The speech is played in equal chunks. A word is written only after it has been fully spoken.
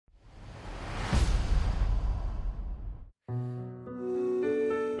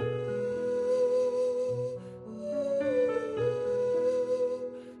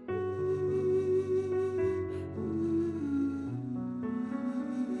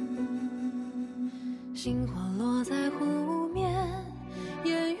星花落在湖面，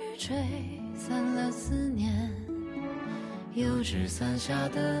烟雨吹散了思念，油纸伞下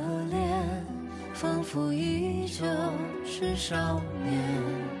的脸，仿佛依旧是少年。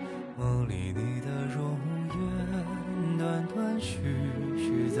梦里你的容颜，断断续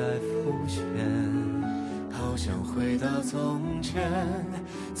续在浮现，好想回到从前，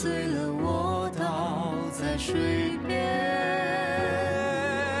醉了我倒在水边。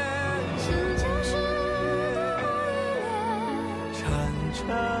是前世的梦与恋，缠缠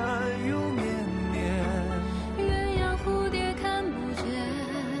又绵绵，鸳鸯蝴蝶看不见，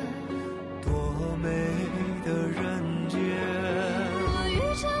多美的人间。我欲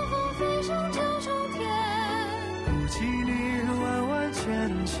乘风飞上九重天，不及你万万千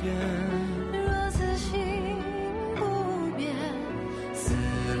千。若此心不变，死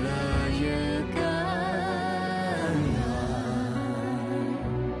了也甘愿。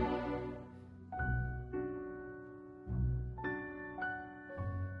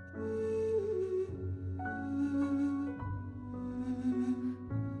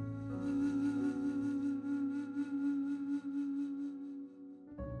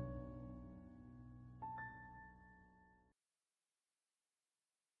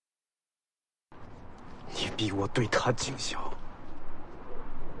你逼我对他尽孝，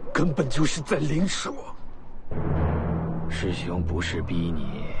根本就是在凌迟我。师兄不是逼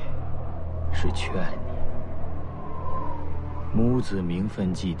你，是劝你。母子名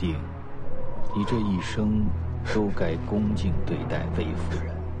分既定，你这一生都该恭敬对待魏夫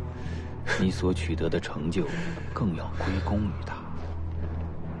人。你所取得的成就，更要归功于她。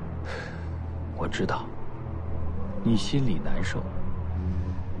我知道，你心里难受。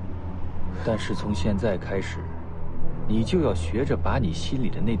但是从现在开始，你就要学着把你心里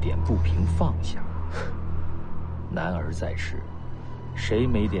的那点不平放下。男儿在世，谁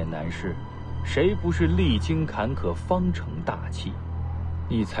没点难事？谁不是历经坎坷方成大器？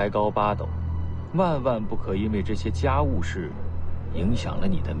你才高八斗，万万不可因为这些家务事，影响了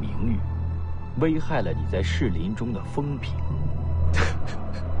你的名誉，危害了你在士林中的风评。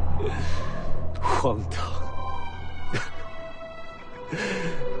荒唐！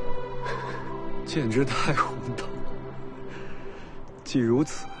简直太荒唐了！既如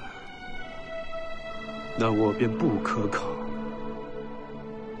此，那我便不可考，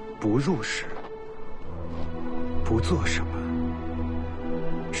不入仕，不做什么，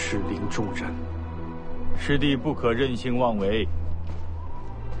士林中人。师弟不可任性妄为。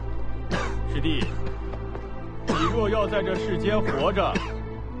师弟，你若要在这世间活着，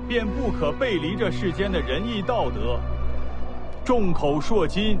便不可背离这世间的仁义道德，众口铄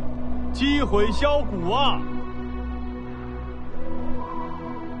金，积毁销骨啊！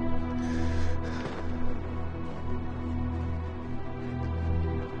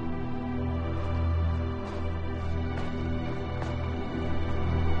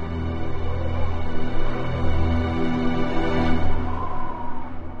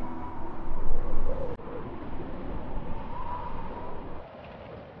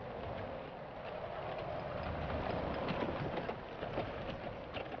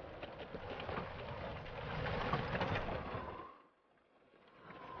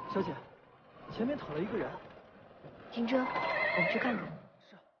小姐，前面躺了一个人。停车，我们去看看。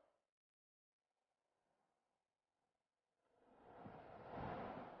是。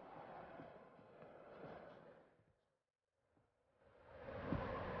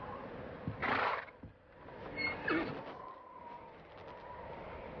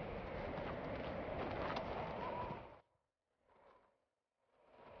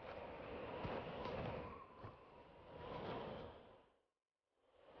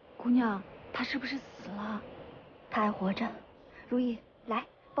姑娘，他是不是死了？他还活着。如意，来，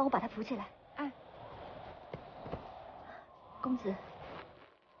帮我把他扶起来。哎。公子，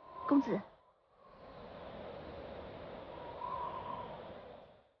公子。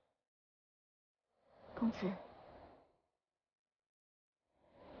公子。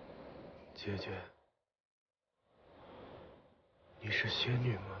姐姐，你是仙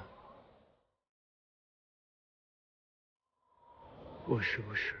女吗？我是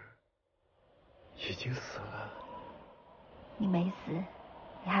不是已经死了？你没死，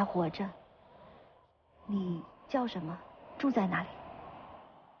你还活着。你叫什么？住在哪里？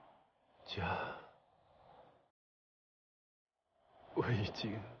家。我已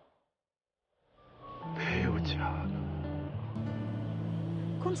经没有家了。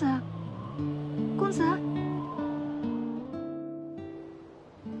公子，公子。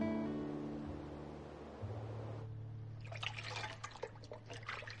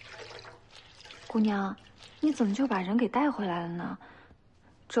姑娘，你怎么就把人给带回来了呢？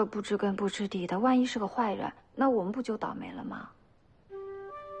这不知根不知底的，万一是个坏人，那我们不就倒霉了吗？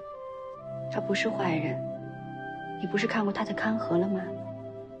他不是坏人，你不是看过他的刊盒了吗？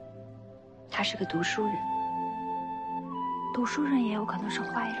他是个读书人。读书人也有可能是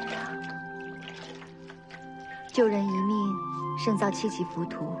坏人啊。救人一命，胜造七级浮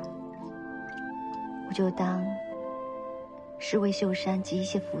屠。我就当是为秀山积一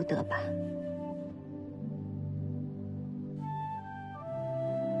些福德吧。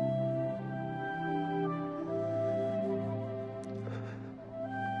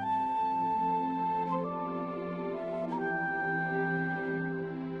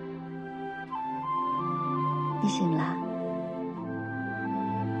你醒了？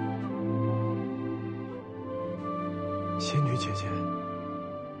仙女姐姐，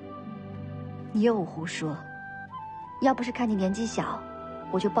你又胡说！要不是看你年纪小，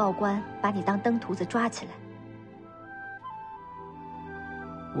我就报官把你当登徒子抓起来。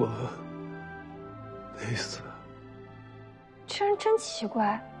我没死。这人真奇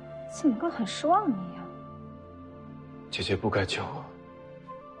怪，怎么跟很失望一样？姐姐不该救我，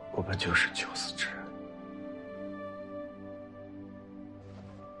我本就是求死之人。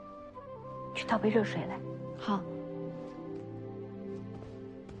去倒杯热水来。好。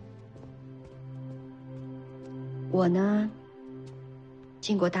我呢，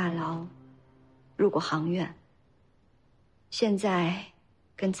进过大牢，入过行院，现在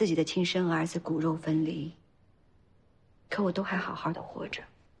跟自己的亲生儿子骨肉分离，可我都还好好的活着。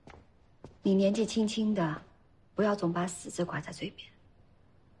你年纪轻轻的，不要总把死字挂在嘴边。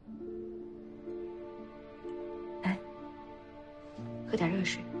来，喝点热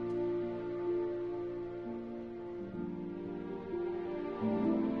水。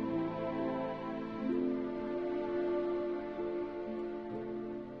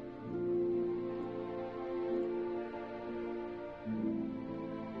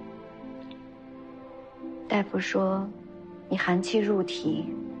大夫说，你寒气入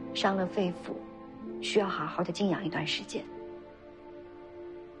体，伤了肺腑，需要好好的静养一段时间。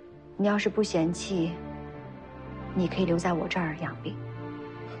你要是不嫌弃，你可以留在我这儿养病。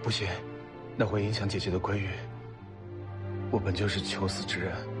不行，那会影响姐姐的归于。我本就是求死之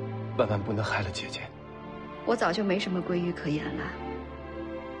人，万万不能害了姐姐。我早就没什么归于可言了。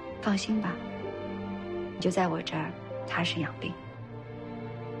放心吧，你就在我这儿踏实养病。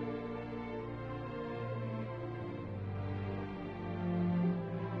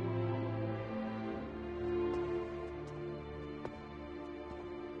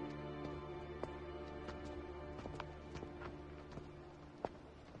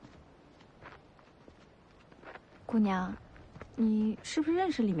姑娘，你是不是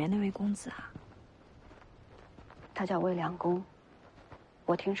认识里面那位公子啊？他叫魏良公，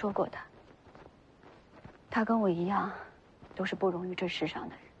我听说过他。他跟我一样，都是不容于这世上的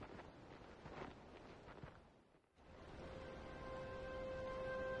人。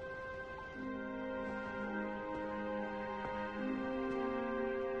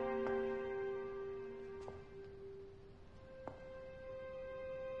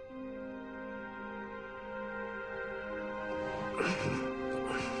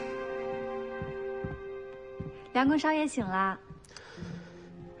梁公少爷醒了，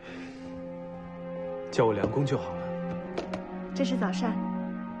叫我梁公就好了。这是早膳。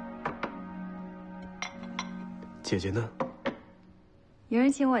姐姐呢？有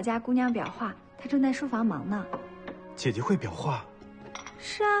人请我家姑娘裱画，她正在书房忙呢。姐姐会裱画？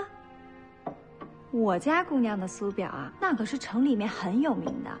是啊，我家姑娘的苏裱啊，那可是城里面很有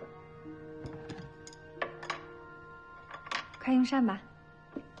名的。快用膳吧。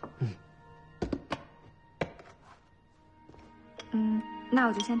那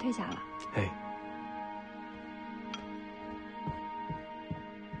我就先退下了。哎，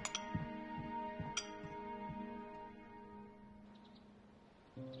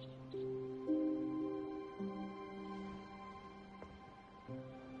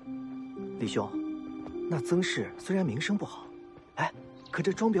李兄，那曾氏虽然名声不好，哎，可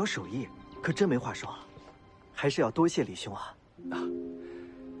这装裱手艺可真没话说，还是要多谢李兄啊。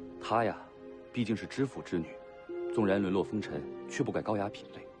她呀，毕竟是知府之女。纵然沦落风尘，却不改高雅品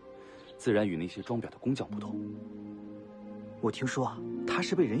味，自然与那些装裱的工匠不同。我听说她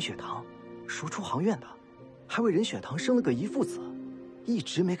是被任雪堂赎出行院的，还为任雪堂生了个遗腹子，一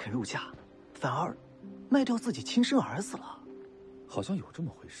直没肯入嫁，反而卖掉自己亲生儿子了。好像有这么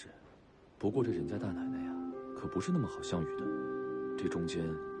回事，不过这任家大奶奶呀，可不是那么好相遇的，这中间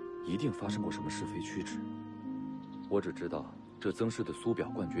一定发生过什么是非曲直。我只知道这曾氏的苏裱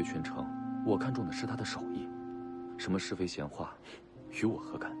冠绝全城，我看中的是她的手艺。什么是非闲话，与我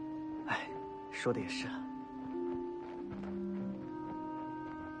何干？哎，说的也是。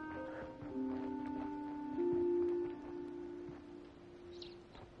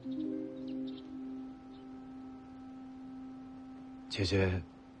姐姐，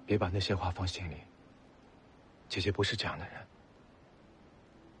别把那些话放心里。姐姐不是这样的人。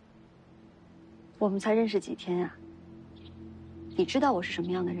我们才认识几天啊？你知道我是什么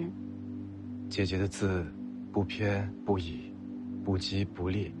样的人？姐姐的字不偏不倚，不激不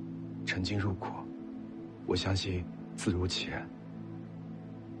厉，沉静入骨。我相信字如其人。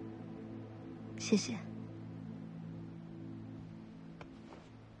谢谢。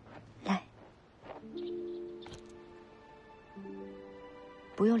来，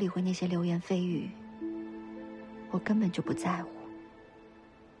不用理会那些流言蜚语，我根本就不在乎。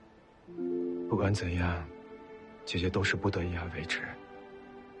不管怎样，姐姐都是不得已而为之。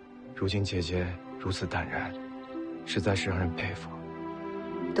如今姐姐如此淡然，实在是让人佩服。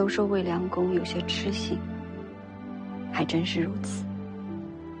都说魏良公有些痴性，还真是如此。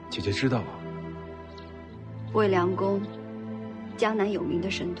姐姐知道吗？魏良公，江南有名的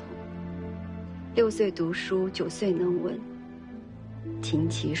神童，6岁读书，9岁能文，琴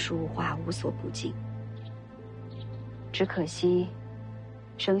棋书画无所不精。只可惜，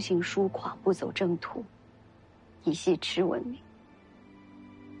生性疏狂，不走正途，以戏痴闻名。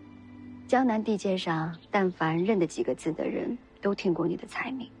江南地界上，但凡认得几个字的人，都听过你的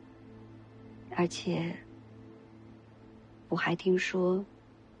才名。而且，我还听说，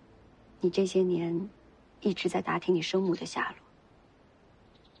你这些年一直在打听你生母的下落。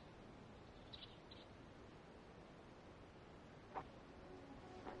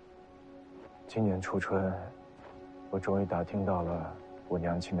今年初春，我终于打听到了我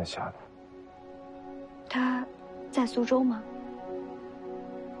娘亲的下落。她在苏州吗？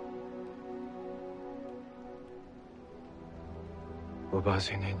我8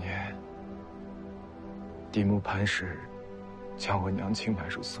岁那年，嫡母潘氏将我娘亲买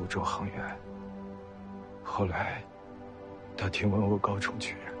入苏州行院。后来，他听闻我高中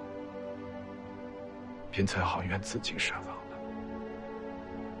举人，便在行院自尽身亡了。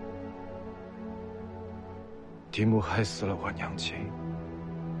嫡母害死了我娘亲，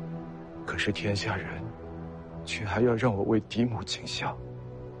可是天下人却还要让我为嫡母尽孝，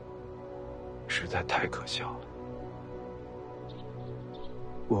实在太可笑了。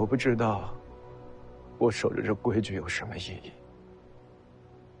我不知道我守着这规矩有什么意义，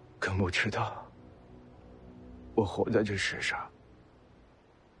更不知道我活在这世上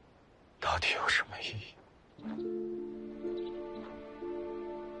到底有什么意义。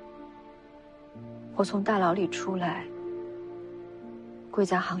我从大牢里出来，跪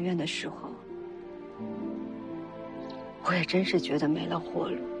在行院的时候，我也真是觉得没了活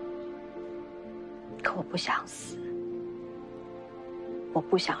路。可我不想死，我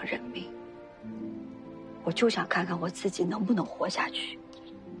不想认命，我就想看看我自己能不能活下去。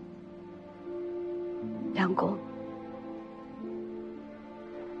梁公，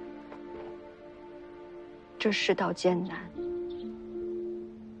这世道艰难，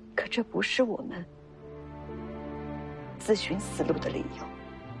可这不是我们自寻死路的理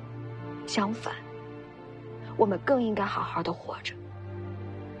由。相反，我们更应该好好的活着，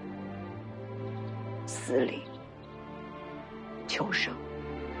死里求生。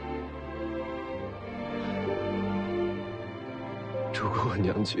如果我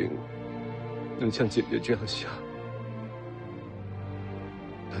娘亲能像姐姐这样想，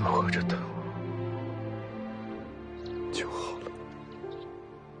能活着等我就好了。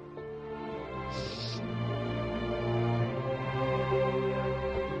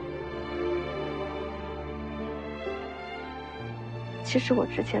其实我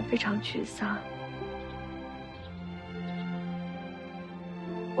之前非常沮丧，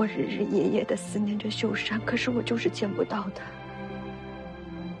我日日夜夜的思念着秀山，可是我就是见不到他。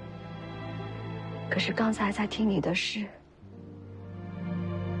可是刚才在听你的事，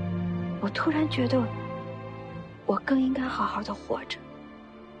我突然觉得我更应该好好的活着，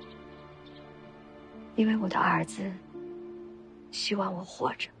因为我的儿子希望我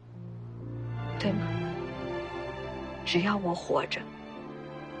活着，对吗？只要我活着，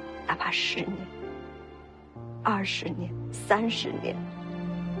哪怕10年、20年、30年，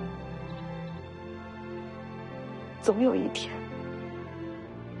总有一天，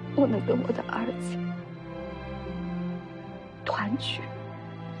我能跟我的儿子团聚，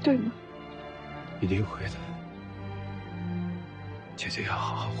对吗？一定会的。姐姐要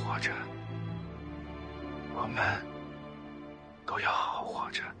好好活着，我们都要好好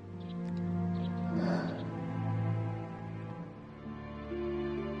活着。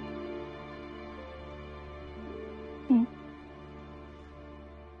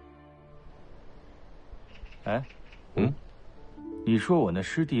哎，你说我那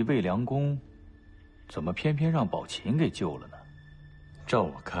师弟魏良公，怎么偏偏让宝琴给救了呢？照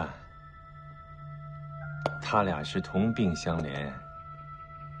我看，他俩是同病相怜。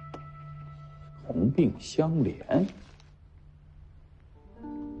同病相怜？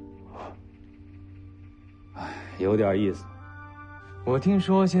哎，有点意思。我听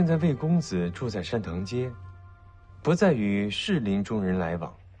说现在魏公子住在山藤街，不再与适龄中人来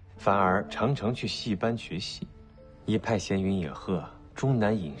往，反而常常去戏班学戏，一派闲云野鹤、终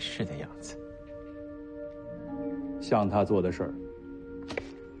难隐士的样子。像他做的事儿。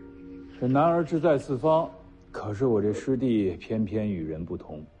这男儿志在四方，可是我这师弟偏偏与人不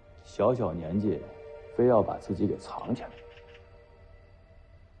同，小小年纪，非要把自己给藏起来。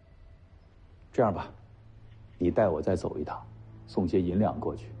这样吧，你带我再走一趟，送些银两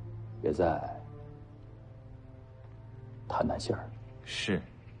过去，别再谈谈信儿。是。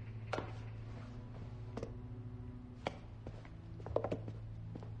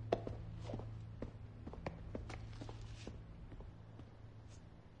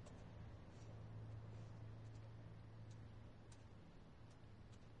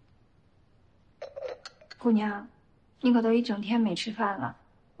姑娘，你可都一整天没吃饭了，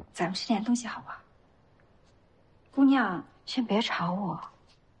咱们吃点东西好不好？姑娘，先别吵我。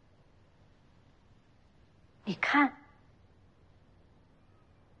你看，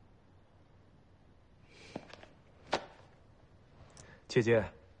姐姐，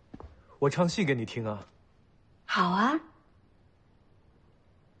我唱戏给你听啊。好啊。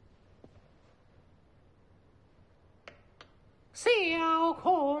小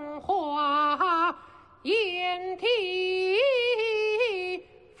空花眼底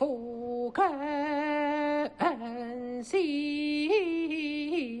复根系，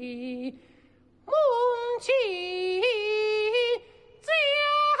梦境江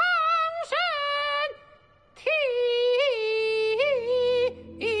山体，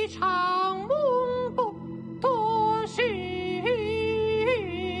一场梦不多时，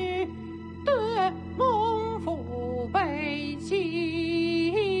对梦父悲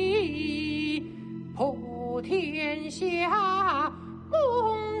戚，破天下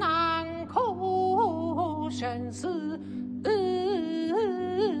梦难空，生死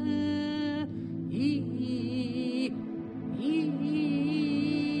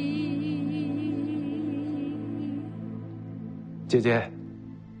姐姐，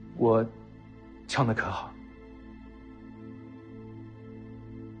我唱的可好？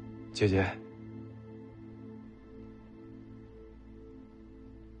姐姐，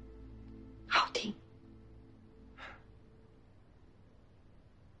好听。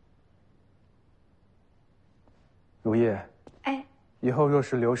如叶，哎，以后若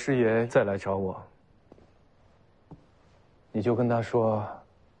是刘师爷再来找我，你就跟他说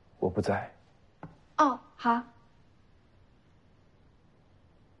我不在。哦，好。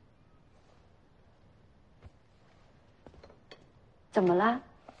怎么了？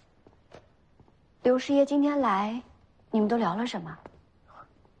刘师爷今天来，你们都聊了什么？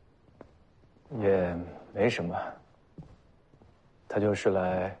也没什么，他就是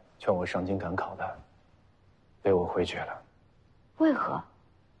来劝我上京赶考的，被我回绝了。为何？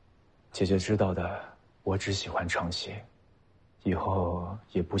姐姐知道的，我只喜欢唱戏，以后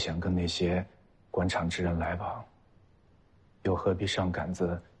也不想跟那些官场之人来往，又何必上杆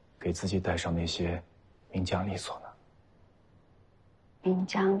子给自己带上那些名将利锁呢？名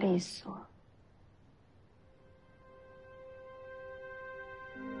将利锁。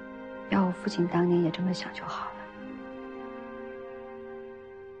要我父亲当年也这么想就好了。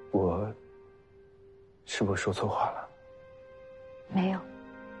我是不是说错话了？没有。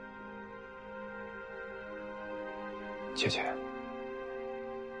姐姐，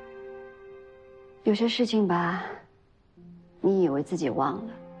有些事情吧，你以为自己忘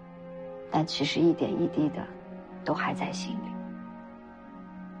了，但其实一点一滴的都还在心里。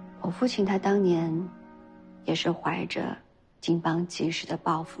我父亲他当年也是怀着金邦济世的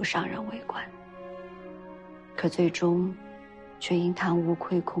抱负上任为官，可最终却因贪污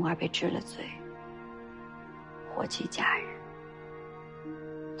亏空而被治了罪，祸及家人。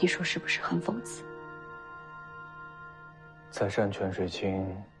你说是不是很讽刺？在山泉水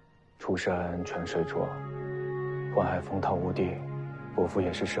清，出山泉水浊，宦海风涛无地，伯父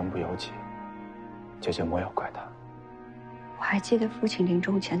也是身不由己。姐姐莫要怪他。我还记得父亲临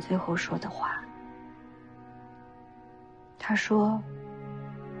终前最后说的话。他说：“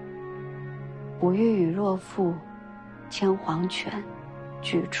吾欲与若父，牵黄泉，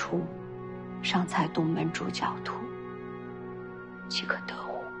俱出，上蔡东门主角图，岂可得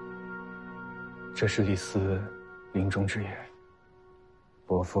乎？”这是李斯临终之言。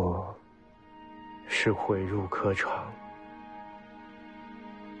伯父是悔入科场。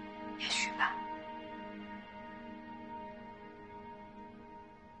也许吧。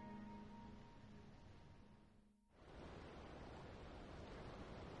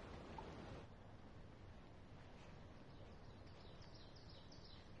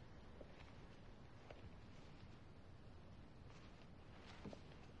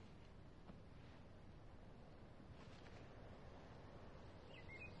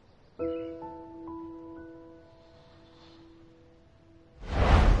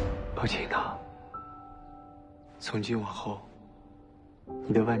宝琴呐，从今往后，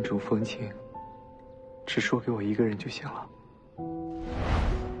你的万种风情，只说给我一个人就行了。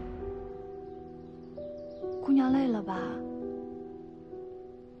姑娘累了吧？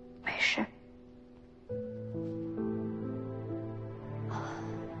没事。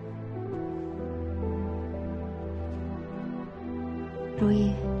如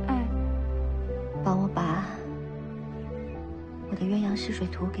意，哎，帮我把我的鸳鸯试水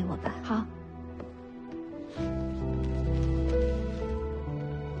图给我吧。好。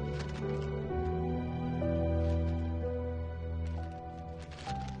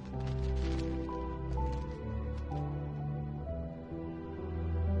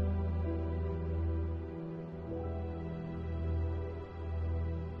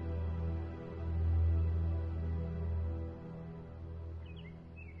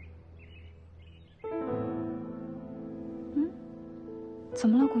怎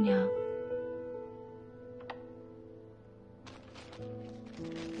么了，姑娘？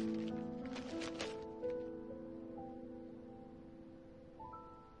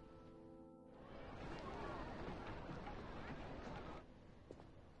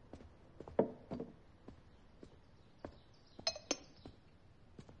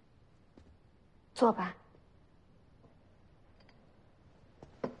坐吧。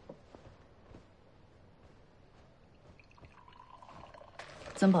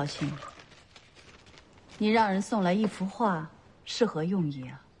曾宝琴，你让人送来一幅画，是何用意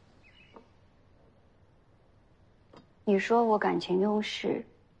啊？你说我感情用事，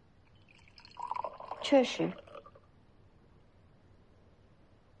确实。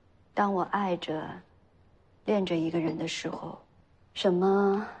当我爱着、恋着一个人的时候，什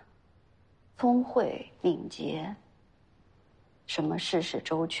么聪慧敏捷，什么事事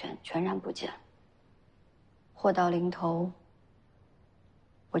周全，全然不见。祸到临头，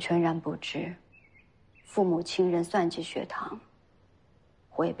我全然不知，父母亲人算计血堂，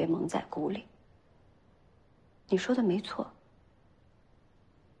我也被蒙在鼓里。你说的没错，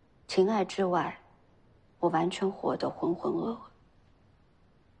情爱之外，我完全活得浑浑噩噩。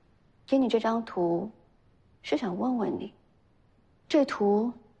给你这张图，是想问问你，这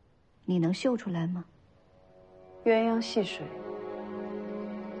图你能绣出来吗？鸳鸯戏水，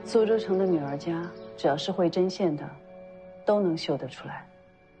苏州城的女儿家，只要是会针线的，都能绣得出来。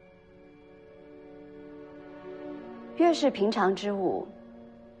越是平常之物，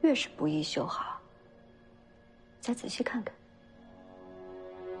越是不易绣好。再仔细看看，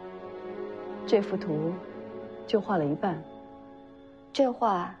这幅图就画了一半。这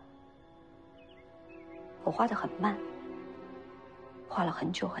画我画得很慢，画了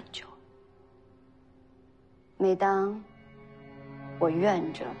很久很久。每当我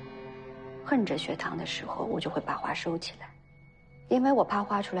怨着、恨着血堂的时候，我就会把画收起来，因为我怕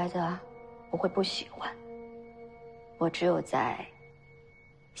画出来的我会不喜欢。我只有在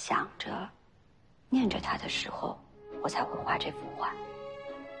想着、念着他的时候，我才会画这幅画。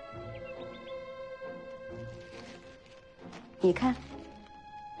你看，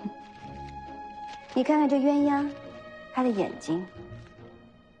你看看这鸳鸯，她的眼睛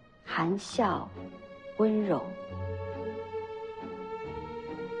含笑、温柔，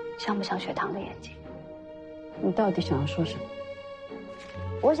像不像血堂的眼睛？你到底想要说什么？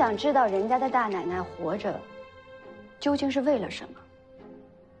我想知道人家的大奶奶活着，究竟是为了什么？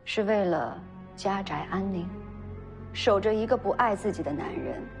是为了家宅安宁，守着一个不爱自己的男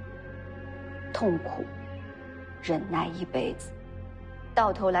人，痛苦忍耐一辈子，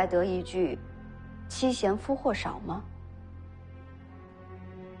到头来得一句妻贤夫祸少吗？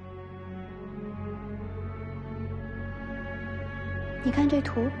你看这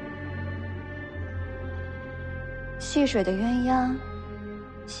图，戏水的鸳鸯，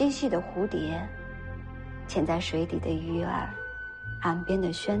嬉戏的蝴蝶，潜在水底的鱼儿，岸边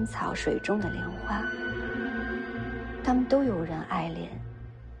的萱草，水中的莲花，他们都有人爱怜，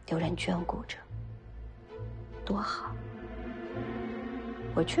有人眷顾着，多好。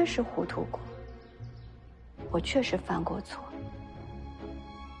我确实糊涂过，我确实犯过错，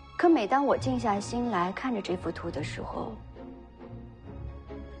可每当我静下心来看着这幅图的时候，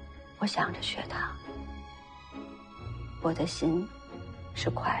我想着血堂，我的心是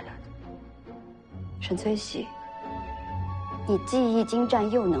快乐的。沈翠喜，你技艺精湛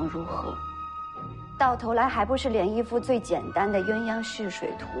又能如何？到头来还不是连一幅最简单的鸳鸯试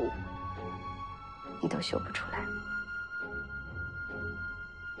水图你都绣不出来。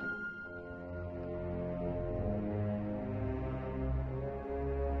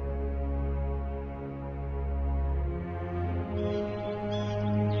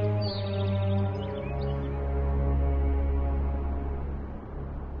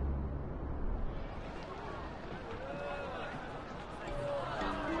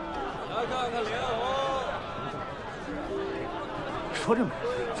说这么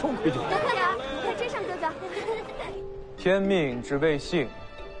这么愧疚。快点，快追上哥哥！天命之谓性，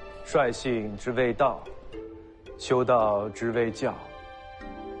率性之谓道，修道之谓教。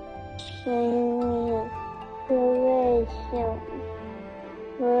天命之谓性，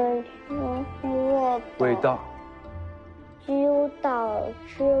为修之谓道，修道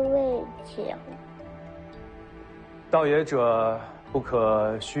之谓教。道也者，不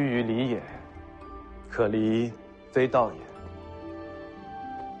可虚于离也，可离非道也。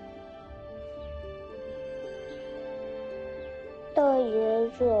道也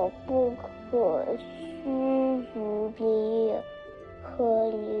者，不可虚于离也，可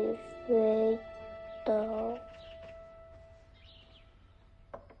离非道。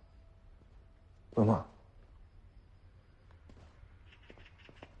文梦，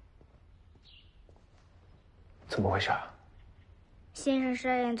怎么回事啊？先生少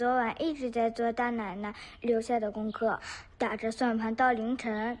爷昨晚一直在做大奶奶留下的功课，打着算盘到凌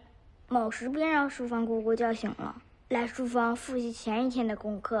晨，某时便让书房姑姑叫醒了，来书房复习前一天的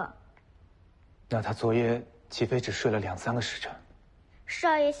功课。那他昨夜岂非只睡了2、3个时辰？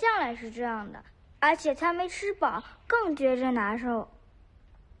少爷向来是这样的，而且他没吃饱，更觉着难受。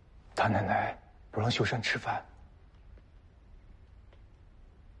大奶奶不让秀山吃饭，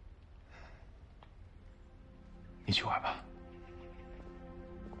你去玩吧。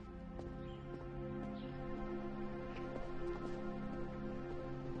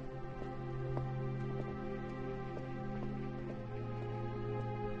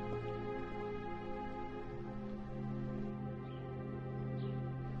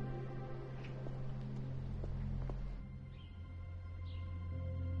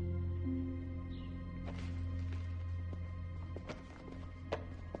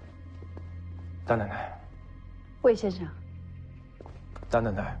大奶奶，魏先生，大奶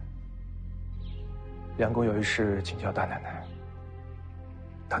奶，梁公有一事请教大奶奶。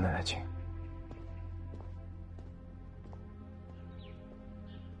大奶奶请。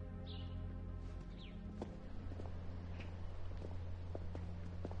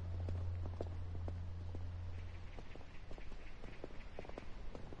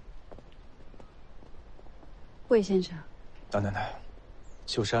魏先生，大奶奶，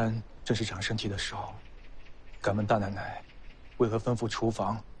秀山正是长身体的时候，敢问大奶奶，为何吩咐厨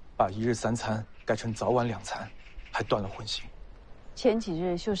房把1日3餐改成早晚2餐，还断了荤腥？前几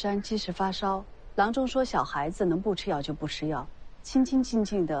日秀山积食发烧，郎中说小孩子能不吃药就不吃药，清清静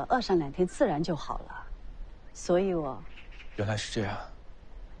静的饿上2天自然就好了，所以我……原来是这样，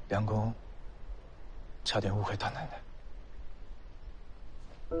梁公差点误会大奶奶。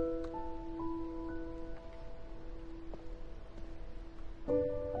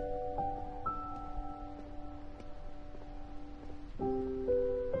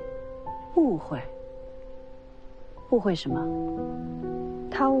误会？误会什么？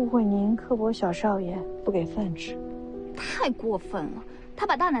他误会您刻薄小少爷，不给饭吃。太过分了！他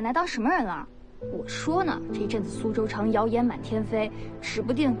把大奶奶当什么人了？我说呢，这阵子苏州城谣言满天飞，指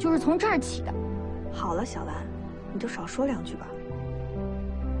不定就是从这儿起的。好了，小兰，你就少说2句吧。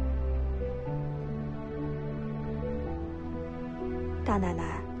大奶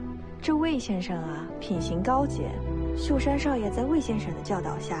奶，这魏先生啊，品行高洁。秀山少爷在魏先生的教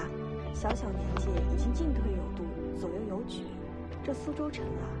导下，小年纪已经进退有度，左右有矩。这苏州城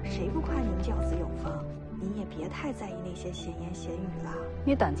啊，谁不夸您教子有方？您也别太在意那些闲言闲语了。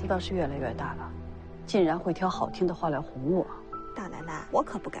你胆子倒是越来越大了，竟然会挑好听的话来哄我。大奶奶，我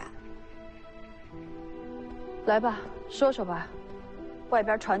可不敢。来吧，说说吧，外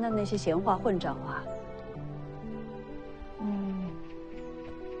边传的那些闲话混账话。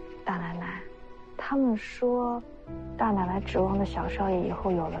大奶奶，他们说，大奶奶指望的小少爷以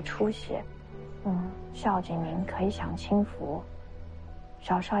后有了出息，孝敬您可以享清福。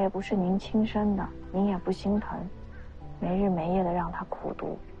小少爷不是您亲生的，您也不心疼，没日没夜的让他苦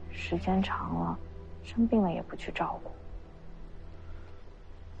读，时间长了，生病了也不去照顾。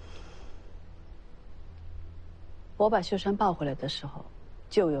我把秀山抱回来的时候，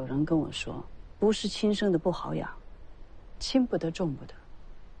就有人跟我说，不是亲生的不好养，轻不得重不得。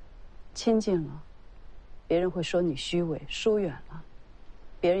亲近了，别人会说你虚伪；疏远了，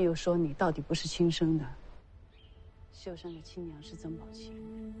别人又说你到底不是亲生的。秀山的亲娘是曾宝琴，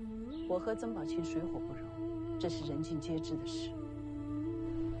我和曾宝琴水火不容，这是人尽皆知的事。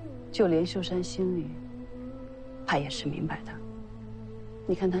就连秀山心里，他也是明白的。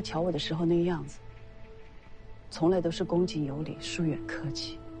你看他瞧我的时候那个样子，从来都是恭敬有礼，疏远客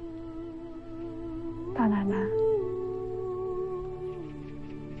气。大奶奶，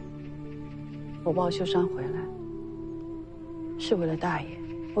我抱秀山回来，是为了大爷。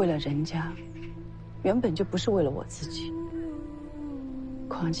为了人家，原本就不是为了我自己。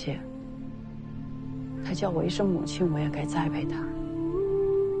况且，他叫我一声母亲，我也该栽培他。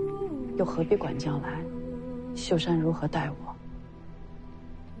又何必管将来秀山如何待我，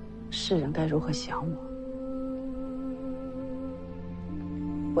世人该如何想我？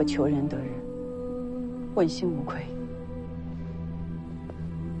我求人得人，问心无愧。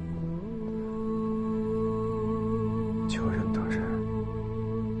求人得人，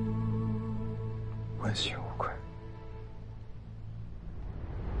问心无愧。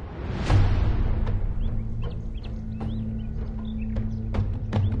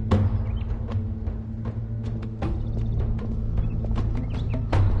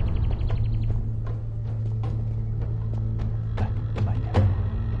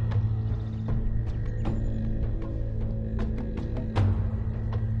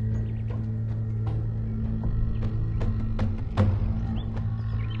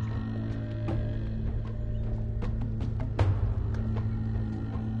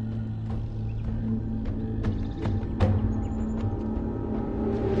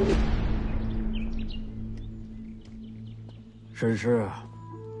沈氏，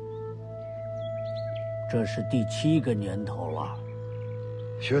这是第7个年头了。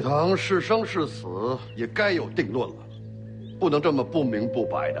雪堂是生是死也该有定论了，不能这么不明不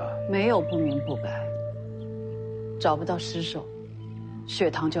白的。没有不明不白，找不到尸首，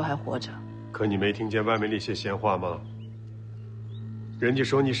雪堂就还活着。可你没听见外面那些闲话吗？人家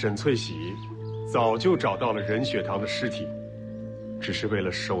说你沈翠喜早就找到了任雪堂的尸体，只是为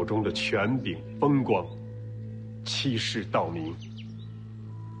了手中的权柄风光，欺世盗名。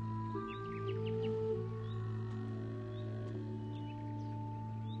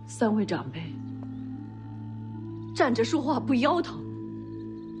3位长辈，站着说话不腰疼。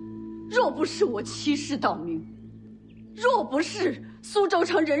若不是我欺世盗名，若不是苏州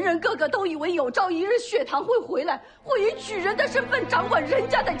城人人个个都以为有朝一日雪堂会回来，会以举人的身份掌管人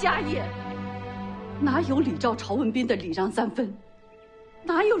家的家业，哪有李昭曹文斌的礼让3分，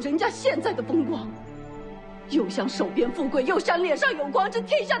哪有人家现在的风光？又想手边富贵，又想脸上有光，这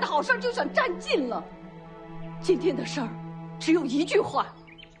天下的好事就想占尽了。今天的事儿，只有一句话：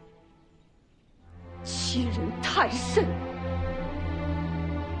欺人太甚。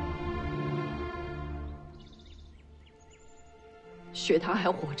雪堂还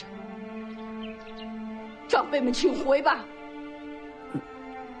活着，长辈们请回吧。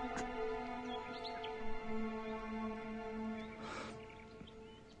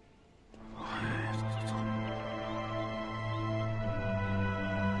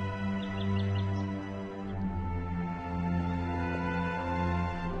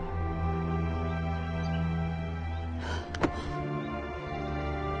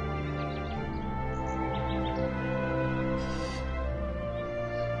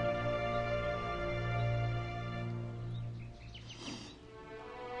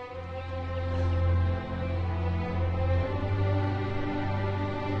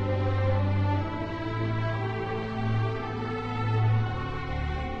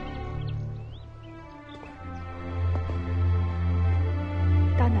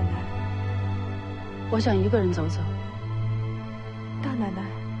我想一个人走走。大奶奶，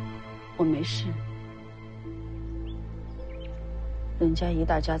我没事。人家一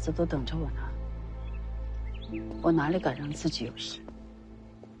大家子都等着我呢，我哪里敢让自己有事？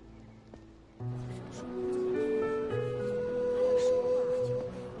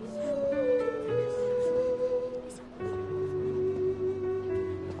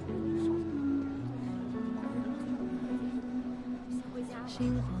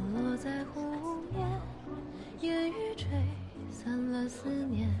星火落在湖面，烟雨吹散了思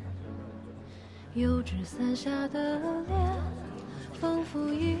念，油纸伞下的脸，仿佛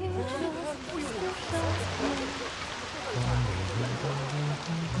依旧少年。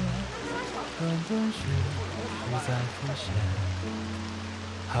断断续续在浮现，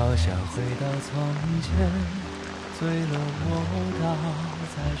好想回到从前，醉了我倒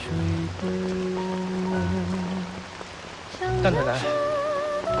在水边。大奶奶，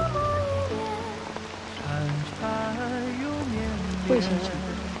魏先生，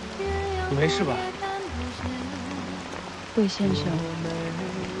你没事吧？魏先生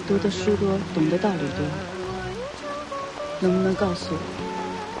读的书多，懂得道理多，能不能告诉我，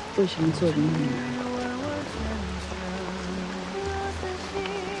为什么做人那么难？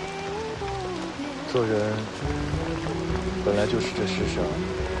做人本来就是这世上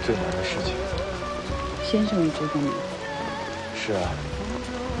最难的事情。先生也觉得难？是啊，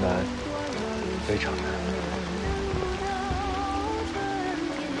难，非常难。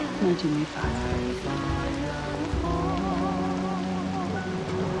那就没法子。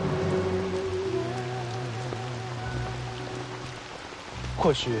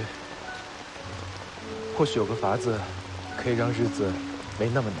或许有个法子，可以让日子没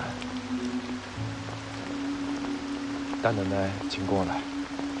那么难。大奶奶，请跟我来。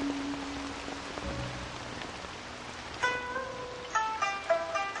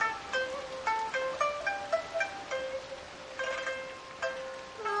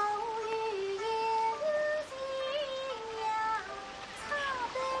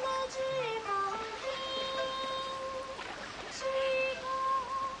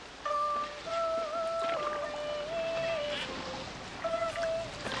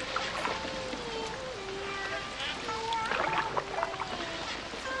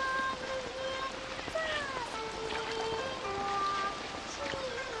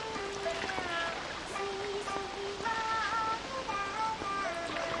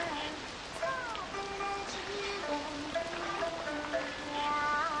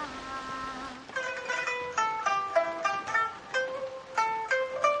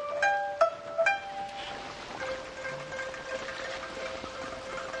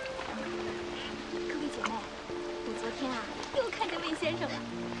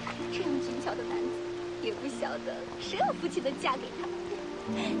谁有福气能嫁给他？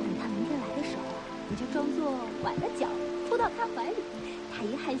等他明天来的时候，你就装作崴了脚，扑到他怀里，他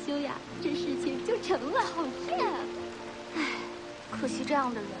一害羞呀，这事情就成了。讨厌！哎，可惜这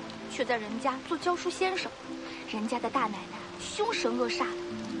样的人却在人家做教书先生，人家的大奶奶凶神恶煞的，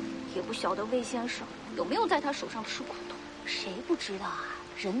也不晓得魏先生有没有在他手上吃苦头。谁不知道啊？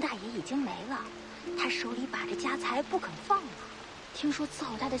任大爷已经没了，他手里把着家财不肯放了。听说伺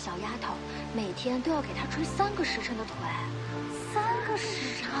候他的小丫头每天都要给他捶3个时辰的腿，3个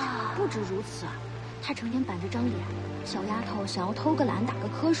时辰。不止如此，他成天板着张脸，小丫头想要偷个懒打个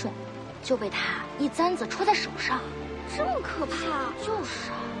瞌睡，就被他一簪子戳在手上，这么可怕。就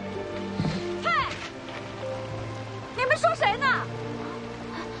是。嗨，你们说谁呢？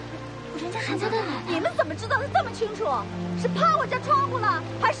人家的奶奶。你们怎么知道的这么清楚？是趴我家窗户了，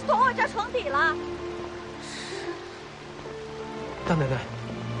还是捅我家床底了？大奶奶，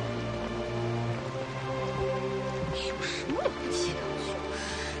有什么了不起的？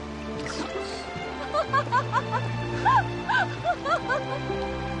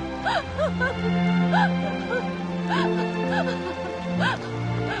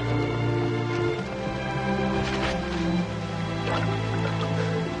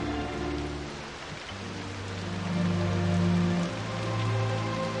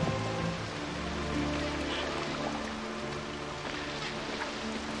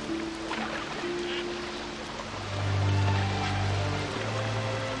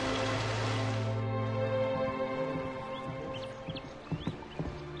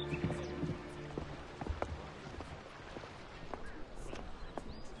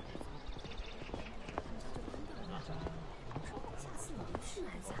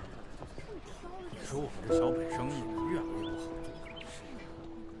说我们这小本生意越来越不好做。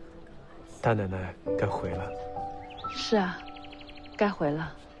大奶奶该回了。是啊，该回了。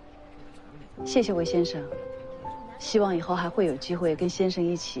谢谢魏先生，希望以后还会有机会跟先生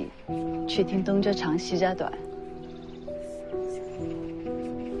一起去听东家长西家短。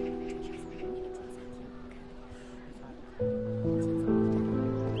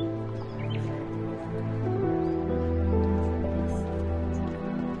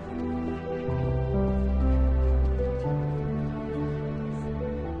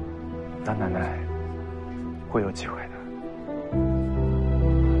大奶奶会有机会的。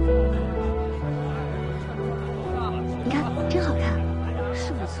你看，真好看，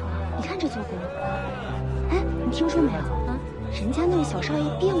是不错。你看这做工。哎，你听说没有？啊，人家那个小少爷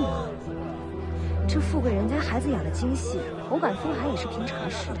病了。这富贵人家孩子养得精细，口感风寒也是平常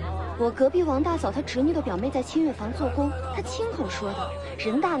事。我隔壁王大嫂她侄女的表妹在清月房做工，她亲口说的。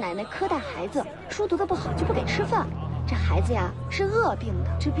任大奶奶苛待孩子，书读得不好就不给吃饭。这孩子呀是恶病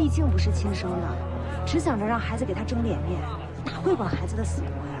的，这毕竟不是亲生的，只想着让孩子给他争脸面，哪会管孩子的死活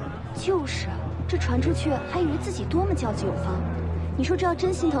呀？就是，这传出去还以为自己多么交际有方。你说这要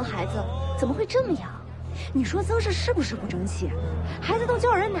真心疼孩子，怎么会这么养？你说曾氏是不是不争气？孩子都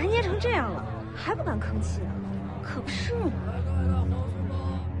叫人拿捏成这样了，还不敢吭气啊？可不是呢。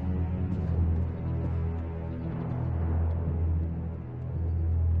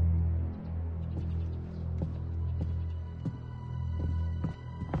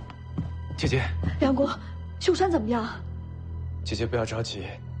姐姐，梁国，秀山怎么样？姐姐不要着急，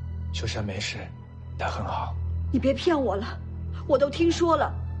秀山没事，他很好。你别骗我了，我都听说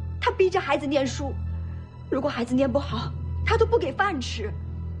了，他逼着孩子念书，如果孩子念不好，他都不给饭吃。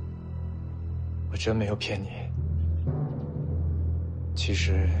我真没有骗你，其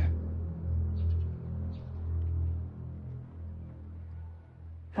实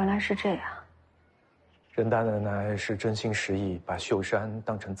原来是这样。任大奶奶是真心实意把秀山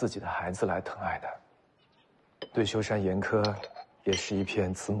当成自己的孩子来疼爱的，对秀山严苛，也是一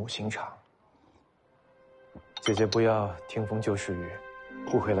片慈母心肠。姐姐不要听风就是雨，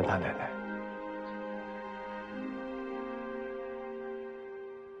误会了大奶奶。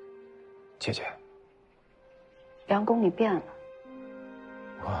姐姐，梁公，你变了。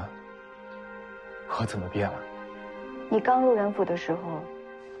我怎么变了？你刚入任府的时候，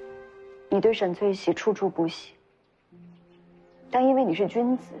你对沈翠喜处处不喜，但因为你是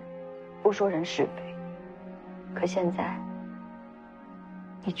君子，不说人是非。可现在，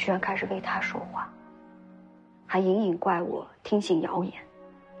你居然开始为她说话，还隐隐怪我听信谣言。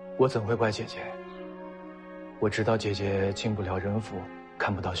我怎会怪姐姐？我知道姐姐进不了任府，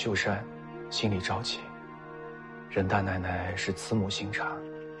看不到秀山，心里着急。任大奶奶是慈母心肠，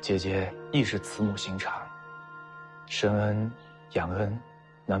姐姐亦是慈母心肠，深恩养恩，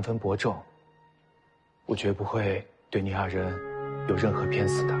难分伯仲。我绝不会对你二人有任何偏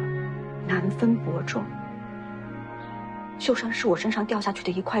私的。难分伯仲。秀山是我身上掉下去的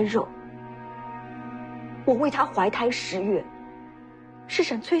一块肉，我为她怀胎10月，是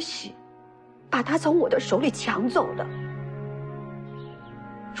沈翠喜把她从我的手里抢走的。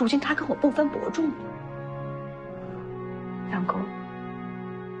如今她跟我不分伯仲了。梁公，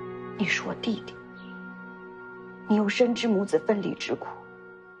你是我弟弟，你又深知母子分离之苦，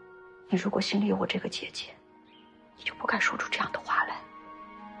你如果心里有我这个姐姐，你就不该说出这样的话来。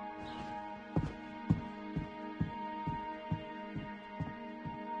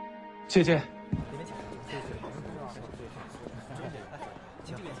姐姐，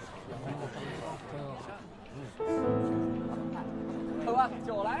走吧，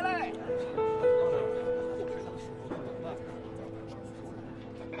酒来嘞！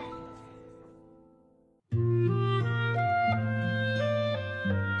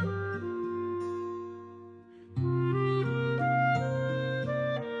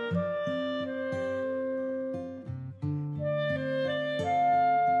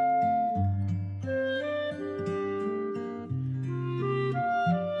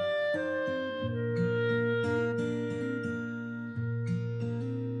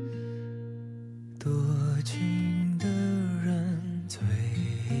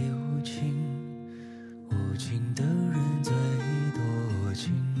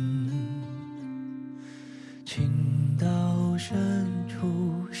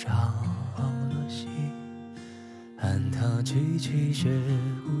其实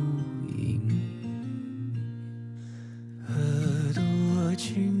无影，何多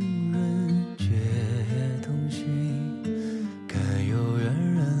情人却同行，可有缘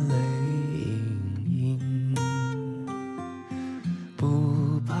人泪盈盈。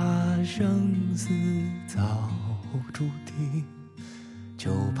不怕生死早注定，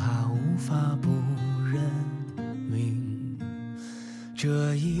就怕无法不认命。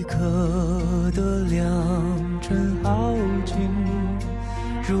这一刻的良辰好景，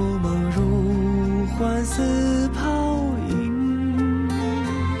如梦如幻似泡影。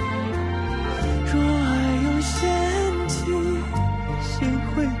若爱有陷阱，心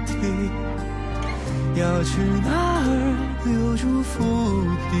会停，要去哪儿留住伏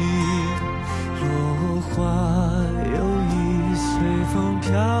笔？落花有意随风飘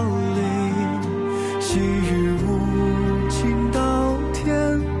零。